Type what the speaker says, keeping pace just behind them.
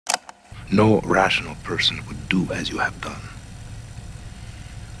No rational person would do as you have done.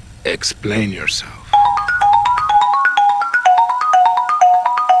 Explain yourself.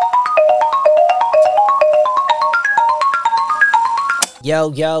 Yo,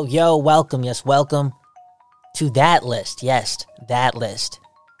 welcome, welcome to That List. Yes, That List.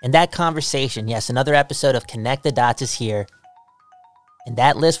 And that conversation, yes, another episode of Connect the Dots is here. And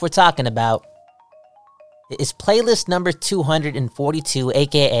that list we're talking about is playlist number 242,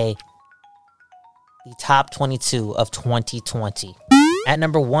 aka the top 22 of 2020. At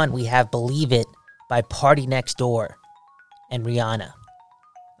number 1, we have Believe It by Party Next Door and Rihanna.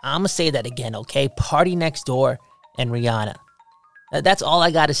 I'm going to say that again, okay? Party Next Door and Rihanna. That's all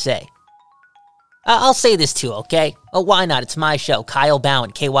I got to say. I'll say this too, okay? Oh, why not? It's my show. Kyle Bowen,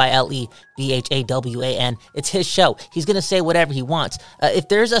 KYLEBHAWAN. It's his show. He's going to say whatever he wants. If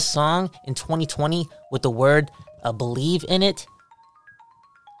there's a song in 2020 with the word believe in it,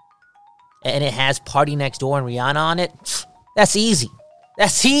 and it has Party Next Door and Rihanna on it, that's easy.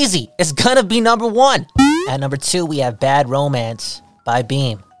 That's easy. It's going to be number 1. At number 2, we have Bad Romance by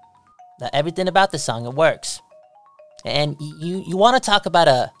Beam. Now, everything about the song, it works. And you want to talk about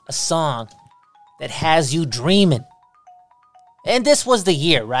a song that has you dreaming. And this was the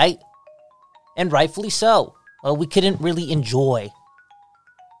year, right? And rightfully so. Well, we couldn't really enjoy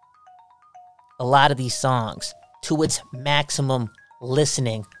a lot of these songs to its maximum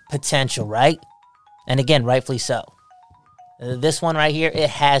listening potential, right? And again, rightfully so. This one right here, it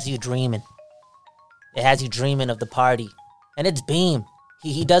has you dreaming. It has you dreaming of the party. And it's Beam.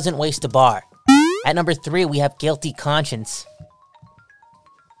 He doesn't waste a bar. At number 3, we have Guilty Conscience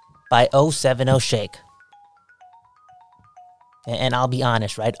by 070 Shake. And I'll be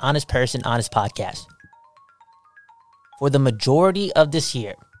honest, right? Honest person, honest podcast. For the majority of this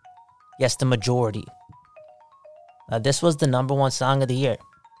year, yes, the majority, this was the number 1 song of the year.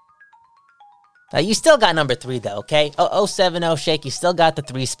 You still got number 3, though, okay? 070 Shake, you still got the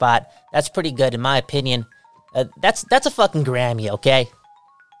 3 spot. That's pretty good, in my opinion. That's a fucking Grammy, okay?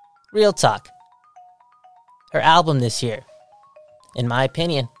 Real talk. Her album this year, in my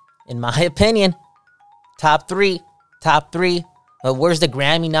opinion, top three. Where's the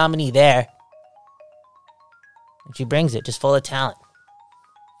Grammy nominee there? And she brings it, just full of talent.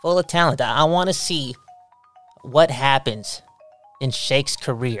 I want to see what happens in Shake's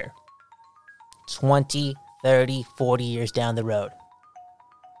career 20, 30, 40 years down the road.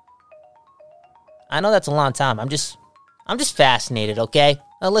 I know that's a long time. I'm just fascinated, okay?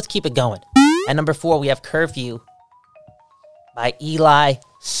 Let's keep it going. At number 4, we have Curfew by Eli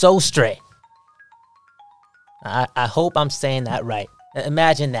Sostre. I hope I'm saying that right.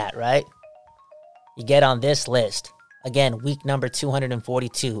 Imagine that, right? You get on this list. Again, week number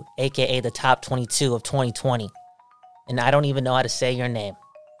 242, aka the top 22 of 2020. And I don't even know how to say your name.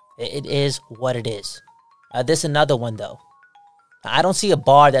 It is what it is. This another one, though. I don't see a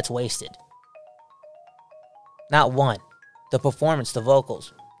bar that's wasted. Not one. The performance, the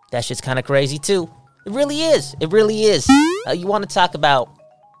vocals. That shit's kind of crazy, too. It really is. You want to talk about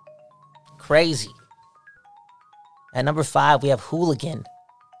crazy. At number 5, we have Hooligan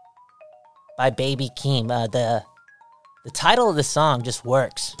by Baby Keem. The title of the song just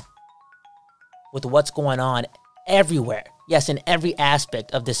works with what's going on everywhere. Yes, in every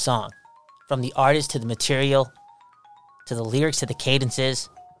aspect of this song. From the artist to the material, to the lyrics, to the cadences.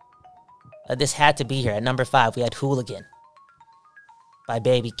 This had to be here. At number 5, we had Hooligan by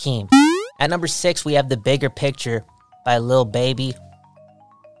Baby Keem. At number 6, we have The Bigger Picture by Lil Baby.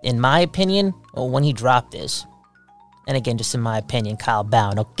 In my opinion, when he dropped this, and again, just in my opinion, Kyle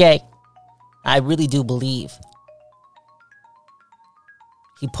Bowen, okay? I really do believe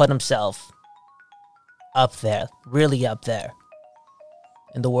he put himself up there, really up there,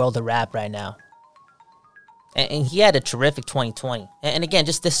 in the world of rap right now. And he had a terrific 2020. And again,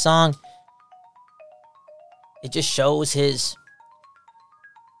 just this song, it just shows his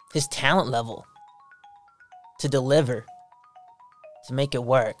talent level to deliver, to make it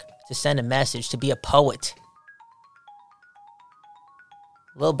work, to send a message, to be a poet.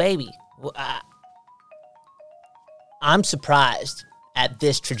 Lil Baby, I'm surprised at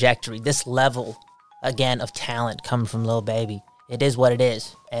this trajectory, this level, again, of talent coming from Lil Baby. It is what it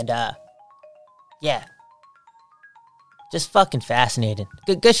is. And, yeah. Just fucking fascinating.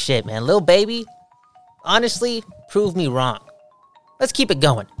 Good shit, man. Lil Baby, honestly, proved me wrong. Let's keep it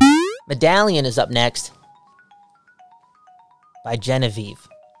going. Medallion is up next by Genevieve.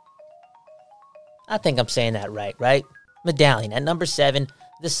 I think I'm saying that right? Medallion at number 7.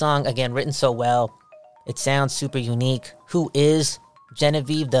 This song, again, written so well. It sounds super unique. Who is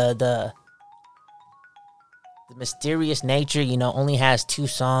Genevieve? The mysterious nature, only has 2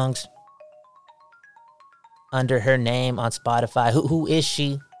 songs. under her name on Spotify. Who is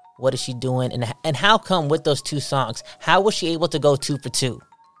she? What is she doing? And how come with those 2 songs, how was she able to go 2 for 2?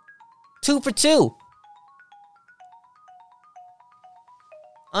 2 for 2.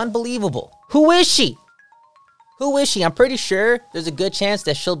 Unbelievable. Who is she? Who is she? I'm pretty sure there's a good chance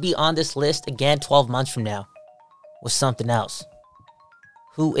that she'll be on this list again 12 months from now with something else.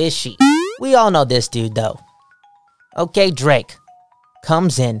 Who is she? We all know this dude, though. Okay, Drake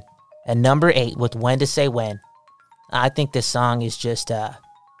comes in at number 8 with When to Say When. I think this song is just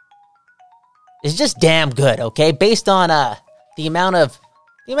damn good, okay? Based on the amount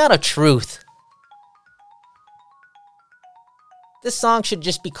of truth. This song should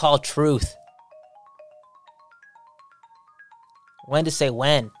just be called Truth. When to Say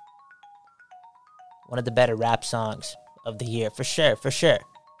When. One of the better rap songs of the year, for sure, for sure.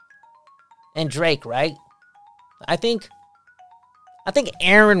 And Drake, right? I think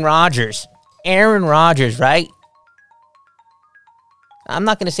Aaron Rodgers, right? I'm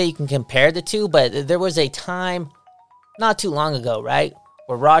not going to say you can compare the two, but there was a time not too long ago, right,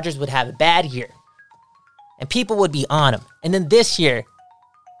 where Rodgers would have a bad year and people would be on him. And then this year,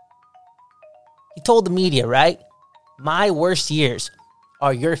 he told the media, right, my worst years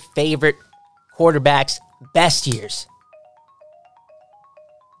are your favorite quarterback's best years.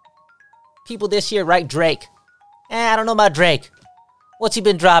 People this year, right, Drake. I don't know about Drake. What's he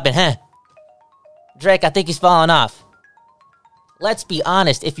been dropping, huh? Drake, I think he's falling off. Let's be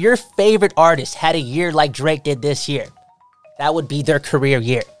honest. If your favorite artist had a year like Drake did this year, that would be their career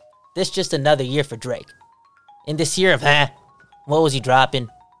year. This is just another year for Drake. In this year of, what was he dropping?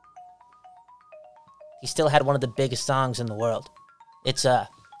 He still had one of the biggest songs in the world. It's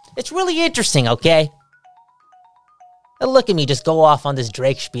really interesting, okay? And look at me just go off on this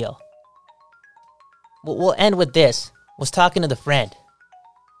Drake spiel. We'll end with this. Was talking to the friend.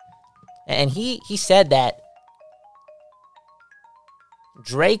 And he said that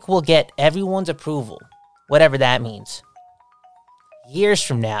Drake will get everyone's approval, whatever that means, years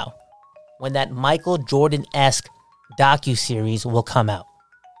from now, when that Michael Jordan-esque docuseries will come out.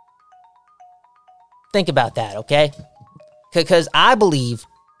 Think about that, okay? Because I believe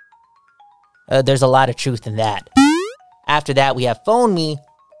there's a lot of truth in that. After that, we have Phone Me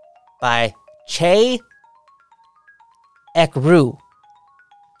by Che Ekru.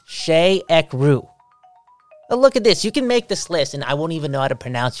 Che Ekru. Look at this. You can make this list, and I won't even know how to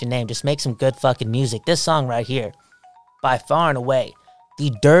pronounce your name. Just make some good fucking music. This song right here, by far and away, the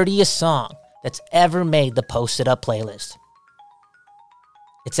dirtiest song that's ever made the Posted Up playlist.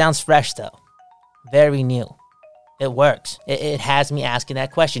 It sounds fresh, though. Very new. It works. It has me asking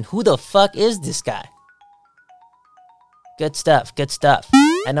that question. Who the fuck is this guy? Good stuff. Good stuff.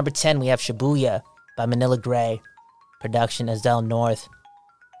 At number 10, we have Shibuya by Manila Grey. Production Azelle North.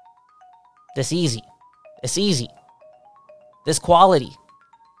 This easy. It's easy. This quality.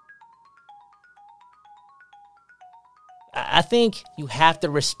 I think you have to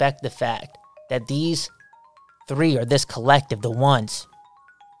respect the fact that these three, or this collective, the ones,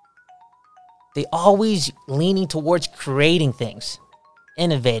 they always leaning towards creating things,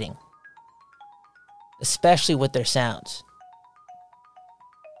 innovating, especially with their sounds.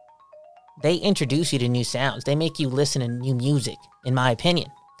 They introduce you to new sounds. They make you listen to new music, in my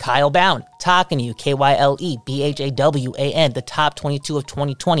opinion. Kyle Bound, Talking to You, KYLEBHAWAN, the top 22 of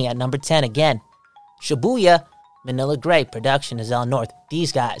 2020 at number 10 again. Shibuya, Manila Grey, production Azelle North.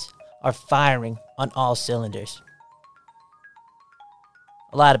 These guys are firing on all cylinders.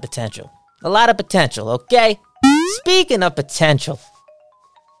 A lot of potential. A lot of potential, okay? Speaking of potential,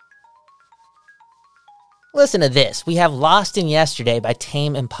 listen to this. We have Lost in Yesterday by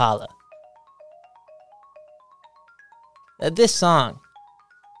Tame Impala. This song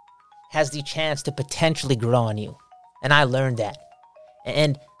has the chance to potentially grow on you. And I learned that.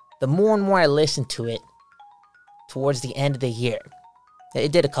 And the more and more I listened to it towards the end of the year,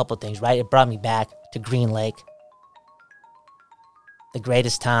 it did a couple things, right? It brought me back to Green Lake. The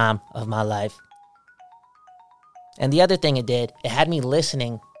greatest time of my life. And the other thing it did, it had me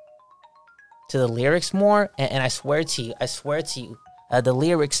listening to the lyrics more. And I swear to you, the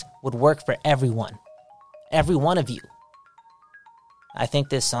lyrics would work for everyone. Every one of you. I think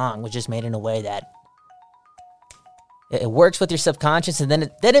this song was just made in a way that it works with your subconscious, and then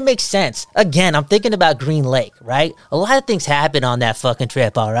it makes sense. Again, I'm thinking about Green Lake, right? A lot of things happen on that fucking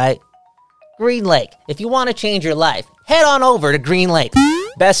trip, all right? Green Lake. If you want to change your life, head on over to Green Lake.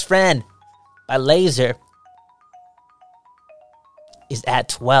 Best Friend by Laser is at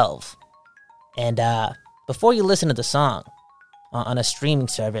 12. And before you listen to the song on a streaming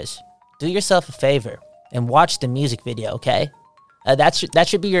service, do yourself a favor and watch the music video, okay? That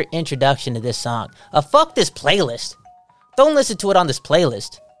should be your introduction to this song. Fuck this playlist. Don't listen to it on this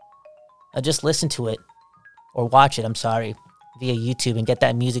playlist. Just listen to it, or watch it, I'm sorry, via YouTube, and get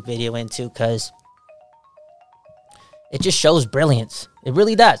that music video in too, because it just shows brilliance. It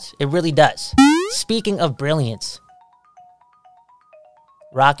really does. It really does. Speaking of brilliance,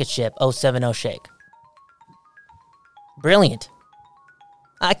 Rocket Ship 070 Shake. Brilliant.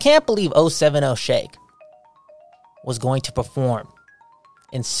 I can't believe 070 Shake was going to perform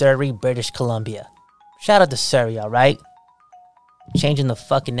in Surrey, British Columbia. Shout out to Surrey, all right? Changing the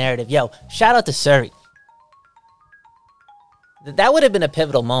fucking narrative. Yo, shout out to Surrey. That would have been a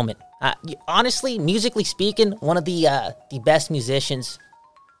pivotal moment. Honestly, musically speaking, one of the best musicians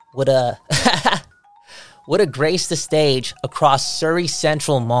would have graced the stage across Surrey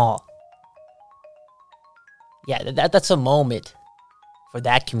Central Mall. Yeah, that's a moment for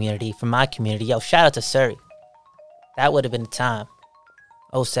that community, for my community. Yo, shout out to Surrey. That would have been the time.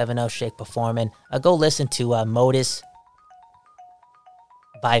 070 Shake performing. Go listen to Modus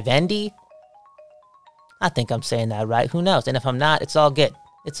by Vendi. I think I'm saying that right. Who knows? And if I'm not, it's all good.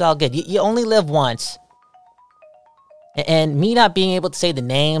 It's all good. You only live once. And me not being able to say the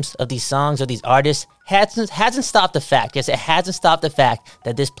names of these songs or these artists hasn't stopped the fact. Yes, it hasn't stopped the fact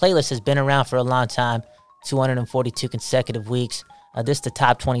that this playlist has been around for a long time. 242 consecutive weeks. This is the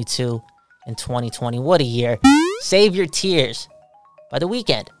top 22 in 2020. What a year. Save Your Tears by The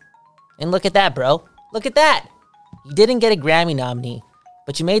Weeknd. And look at that, bro. Look at that. You didn't get a Grammy nominee,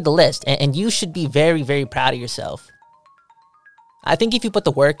 but you made the list. And you should be very, very proud of yourself. I think if you put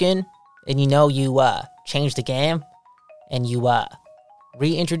the work in and you know you changed the game and you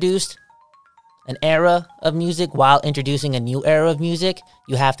reintroduced an era of music while introducing a new era of music,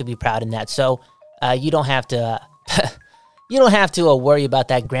 you have to be proud in that. So you don't have to worry about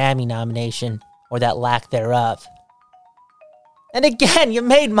that Grammy nomination or that lack thereof. And again, you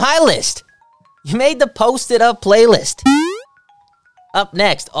made my list. You made the Posted Up playlist. Up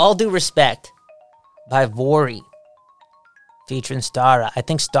next, All Due Respect by Vori featuring Stara. I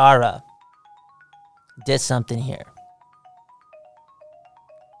think Stara did something here.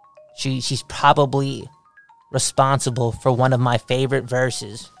 She's probably responsible for one of my favorite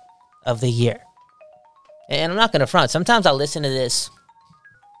verses of the year. And I'm not going to front. Sometimes I listen to this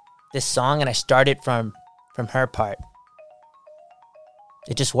song and I start it from her part.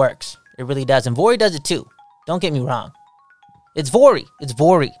 It just works. It really does. And Vori does it too. Don't get me wrong. It's Vori. It's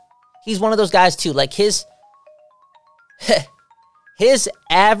Vori. He's one of those guys too. Like his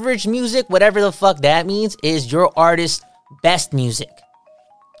average music, whatever the fuck that means, is your artist's best music.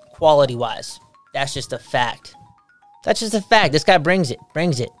 Quality-wise. That's just a fact. That's just a fact. This guy brings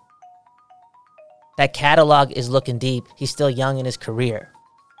it. That catalog is looking deep. He's still young in his career.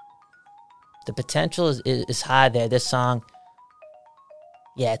 The potential is high there. This song,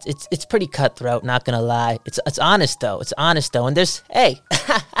 yeah, it's pretty cutthroat, not gonna lie. It's honest though. It's honest though. And there's, hey,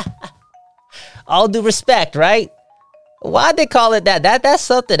 all due respect, right? Why'd they call it that? That's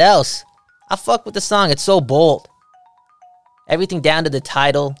something else. I fuck with the song. It's so bold. Everything down to the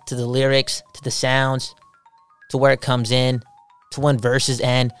title, to the lyrics, to the sounds, to where it comes in, to when verses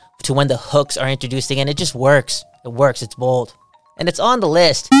end, to when the hooks are introduced again. It just works. It works. It's bold. And it's on the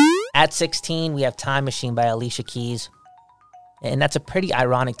list. At 16, we have Time Machine by Alicia Keys. And that's a pretty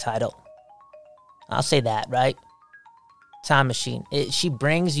ironic title. I'll say that, right? Time Machine. She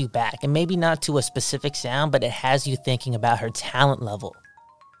brings you back. And maybe not to a specific sound, but it has you thinking about her talent level.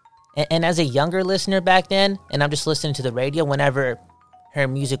 And as a younger listener back then, and I'm just listening to the radio, whenever her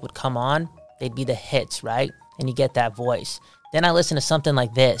music would come on, they'd be the hits, right? And you get that voice. Then I listen to something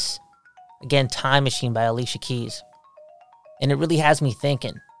like this. Again, Time Machine by Alicia Keys. And it really has me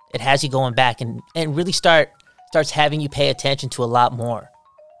thinking. It has you going back and really starts having you pay attention to a lot more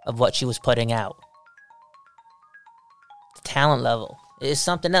of what she was putting out. The talent level is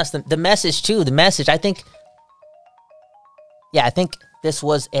something else. The message too. The message, I think this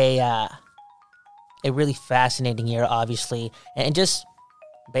was a really fascinating year, obviously. And just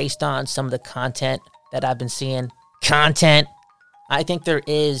based on some of the content that I've been seeing, I think there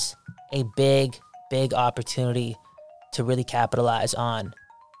is a big, big opportunity to really capitalize on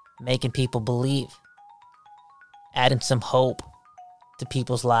making people believe, adding some hope to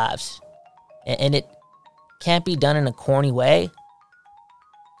people's lives. And it can't be done in a corny way,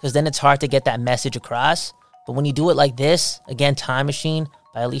 because then it's hard to get that message across. But when you do it like this, again, Time Machine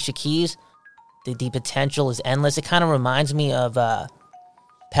by Alicia Keys, the potential is endless. It kind of reminds me of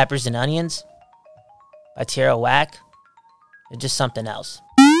Peppers and Onions by Tierra Whack. It's just something else.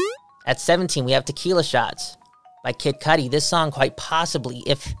 At 17, we have Tequila Shots by Kid Cudi. This song, quite possibly,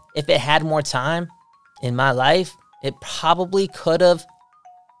 if it had more time in my life, it probably could have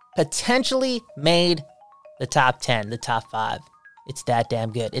potentially made the top 10, the top 5. It's that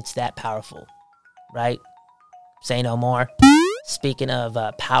damn good. It's that powerful, right? Say no more. Speaking of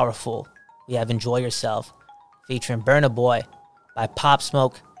powerful, we have Enjoy Yourself featuring Burna Boy by Pop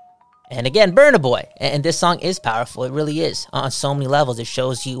Smoke. And again, Burna Boy. And this song is powerful. It really is on so many levels. It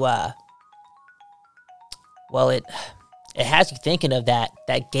shows you, it has you thinking of that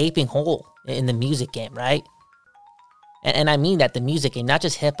gaping hole in the music game, right? And I mean that, the music game, not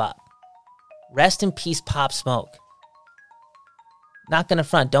just hip-hop. Rest in peace, Pop Smoke. Not gonna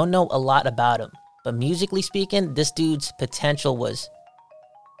front, don't know a lot about him. But musically speaking, this dude's potential was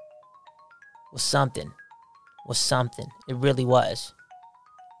something. Was something. It really was.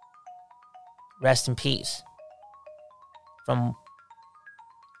 Rest in peace. From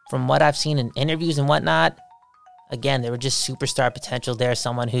what I've seen in interviews and whatnot, again, there were just superstar potential there.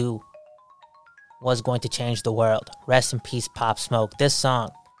 Someone who was going to change the world. Rest in peace, Pop Smoke. This song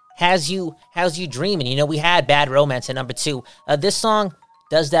has you dreaming. You know, we had Bad Romance at number 2. This song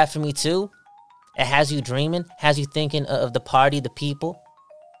does that for me too. It has you dreaming, has you thinking of the party, the people.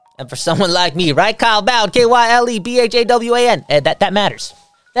 And for someone like me, right? Kyle Bound, KYLEBHAWAN. That matters.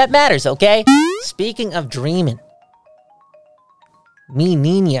 That matters, okay? Speaking of dreaming, Mi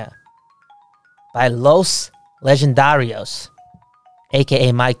Niña by Los Legendarios,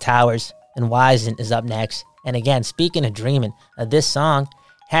 aka Mike Towers, and Wizen is up next. And again, speaking of dreaming, this song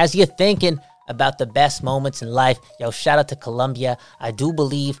has you thinking about the best moments in life. Yo, shout out to Colombia. I do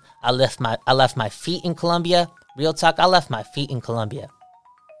believe I left my feet in Colombia. Real talk, I left my feet in Colombia.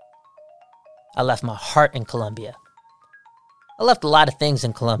 I left my heart in Colombia. I left a lot of things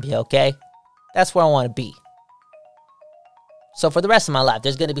in Colombia, okay? That's where I want to be. So for the rest of my life,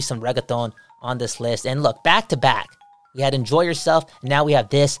 there's going to be some reggaeton on this list. And look, back to back, we had Enjoy Yourself, and now we have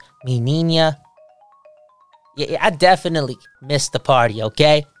this, Mi Niña. Yeah, I definitely missed the party,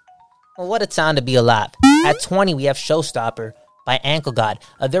 okay? Well, what a time to be alive. At 20, we have Showstopper by Ankle God.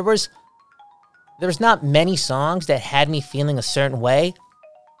 There's not many songs that had me feeling a certain way,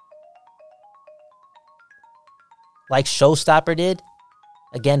 like Showstopper did,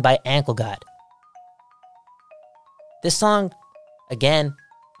 again, by Ankle God. This song, again,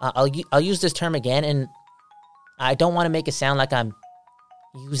 I'll use this term again, and I don't want to make it sound like I'm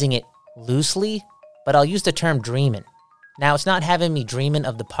using it loosely, but I'll use the term dreaming. Now, it's not having me dreaming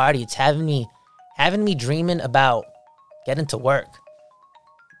of the party. It's having me dreaming about getting to work.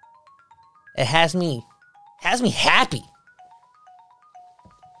 It has me happy.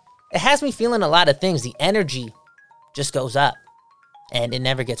 It has me feeling a lot of things. The energy just goes up, and it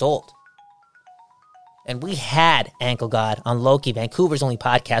never gets old. And we had Ankle God on Loki, Vancouver's only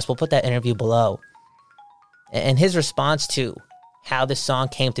podcast. We'll put that interview below. And his response to how this song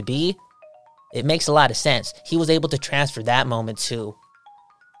came to be, it makes a lot of sense. He was able to transfer that moment to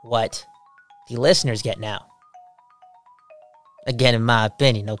what the listeners get now. Again, in my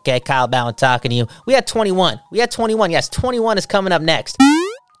opinion, okay? Kyle Bowen talking to you. We had 21. Yes, 21 is coming up next.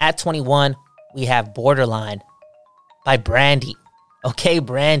 At 21, we have Borderline by Brandy. Okay,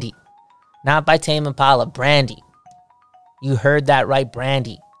 Brandy. Not by Tame Impala, Brandy. You heard that right,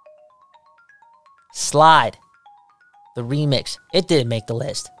 Brandy. Slide, the remix. It didn't make the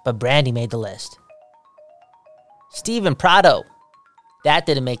list, but Brandy made the list. Steven Prado. That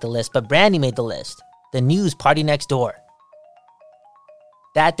didn't make the list, but Brandy made the list. The News, Party Next Door.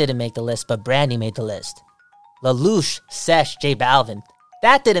 That didn't make the list, but Brandy made the list. Lelouch, Sesh, J Balvin.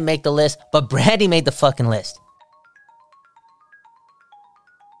 That didn't make the list, but Brandy made the fucking list.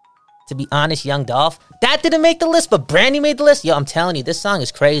 To be honest, Young Dolph, that didn't make the list, but Brandy made the list. Yo, I'm telling you, this song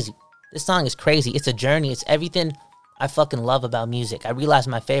is crazy. This song is crazy. It's a journey. It's everything I fucking love about music. I realize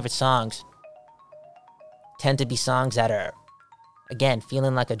my favorite songs tend to be songs that are, again,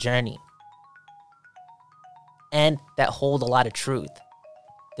 feeling like a journey. And that hold a lot of truth.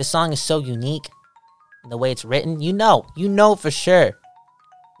 This song is so unique in the way it's written. You know for sure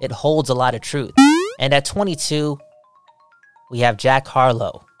it holds a lot of truth. And at 22, we have Jack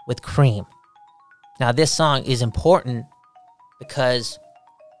Harlow with Cream. Now, this song is important because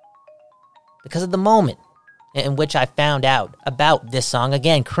of the moment in which I found out about this song.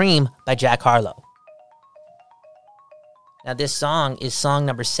 Again, Cream by Jack Harlow. Now, this song is song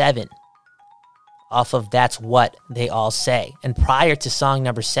number 7 off of That's What They All Say. And prior to song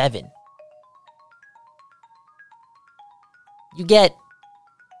number 7, you get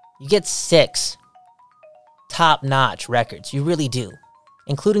 6 top-notch records. You really do.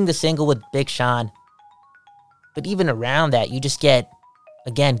 Including the single with Big Sean. But even around that, you just get,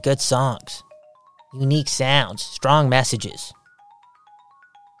 again, good songs. Unique sounds. Strong messages.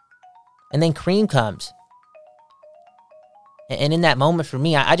 And then Cream comes. And in that moment for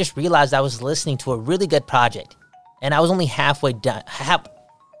me, I just realized I was listening to a really good project. And I was only halfway done.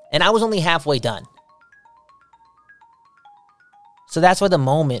 So that's why the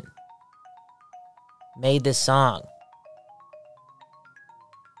moment made this song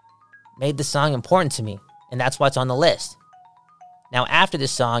important to me. And that's why it's on the list. Now, after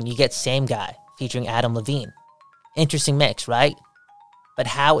this song, you get Same Guy featuring Adam Levine. Interesting mix, right? But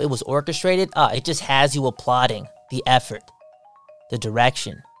how it was orchestrated, it just has you applauding the effort, the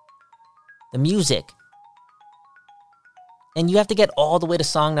direction, the music. And you have to get all the way to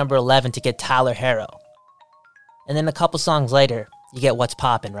song number 11 to get Tyler Harrow. And then a couple songs later, you get What's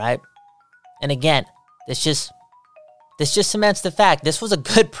Poppin', right? And again, this just cements the fact this was a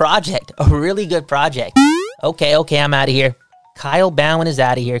good project, a really good project. Okay, I'm out of here. Kyle Bowen is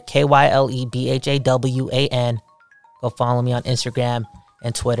out of here. KYLEBHAWAN. Go follow me on Instagram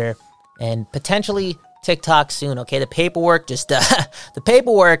and Twitter and potentially TikTok soon. Okay, the paperwork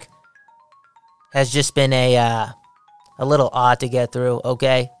has just been a little odd to get through.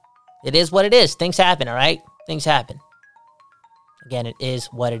 Okay, it is what it is. Things happen. All right, things happen. Again, it is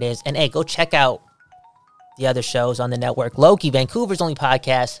what it is. And hey, go check out the other shows on the network. Loki, Vancouver's only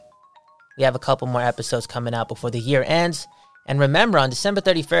podcast. We have a couple more episodes coming out before the year ends. And remember, on December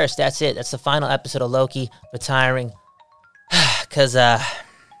 31st, that's it. That's the final episode of Loki retiring. Because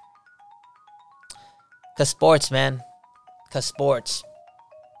sports, man. Because sports.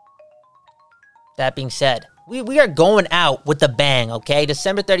 That being said, we are going out with a bang, okay?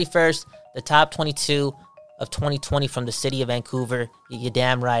 December 31st, the top 22 of 2020 from the city of Vancouver. You're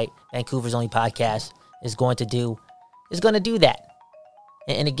damn right. Vancouver's only podcast is going to do that.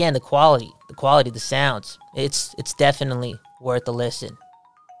 And again, the quality, the sounds, it's definitely worth a listen.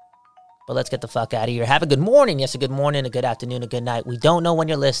 But let's get the fuck out of here. Have a good morning. Yes, a good morning, a good afternoon, a good night. We don't know when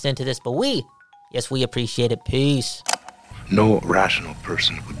you're listening to this, but we appreciate it. Peace. No rational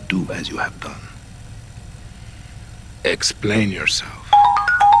person would do as you have done. Explain yourself.